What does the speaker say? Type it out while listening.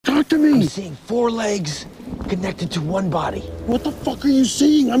to me. I'm seeing 4 legs connected to one body. What the fuck are you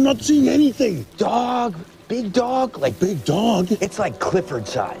seeing? I'm not seeing anything. Dog, big dog, like Big dog? it's like Clifford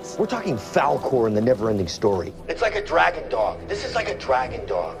size. We're talking Falcor in the never-ending story. It's like a dragon dog. This is like a dragon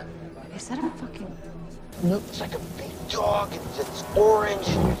dog. Is that a fucking... No, it's like a big dog. It's orange.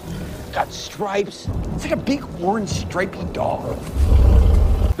 Got stripes. It's like a big orange stripy dog.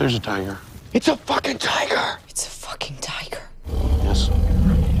 There's a tiger. It's a fucking tiger. It's a fucking tiger. Yes.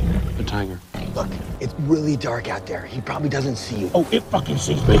 A tiger. Look, it's really dark out there. He probably doesn't see you. Oh, it fucking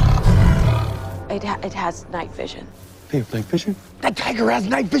sees me. It has night vision. They have night vision? That tiger has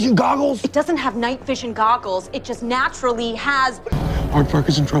night vision goggles. It doesn't have night vision goggles. It just naturally has... Aardvark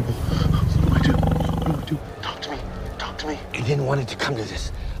is in trouble. What do I do? What do I do? Talk to me. Talk to me. I didn't want it to come to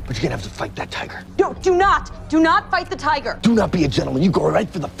this, but you're gonna have to fight that tiger. No, do not fight the tiger. Do not be a gentleman. You go right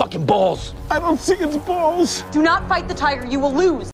for the fucking balls. I don't see its balls. Do not fight the tiger. You will lose.